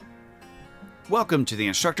Welcome to the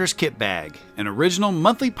Instructor's Kit Bag, an original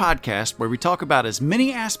monthly podcast where we talk about as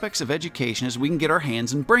many aspects of education as we can get our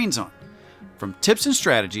hands and brains on. From tips and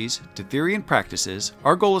strategies to theory and practices,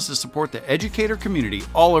 our goal is to support the educator community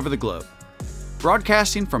all over the globe.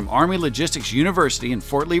 Broadcasting from Army Logistics University in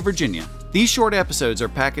Fort Lee, Virginia, these short episodes are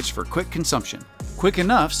packaged for quick consumption. Quick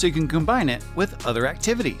enough so you can combine it with other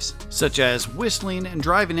activities, such as whistling and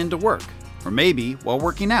driving into work, or maybe while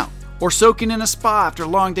working out, or soaking in a spa after a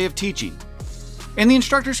long day of teaching. In the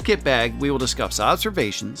Instructor's Kit Bag, we will discuss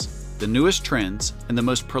observations, the newest trends, and the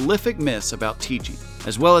most prolific myths about teaching,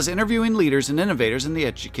 as well as interviewing leaders and innovators in the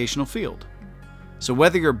educational field. So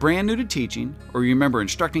whether you're brand new to teaching, or you remember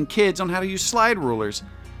instructing kids on how to use slide rulers,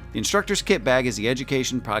 the Instructor's Kit Bag is the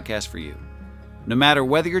education podcast for you. No matter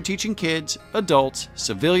whether you're teaching kids, adults,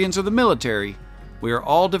 civilians, or the military, we are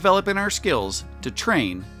all developing our skills to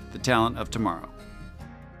train the talent of tomorrow.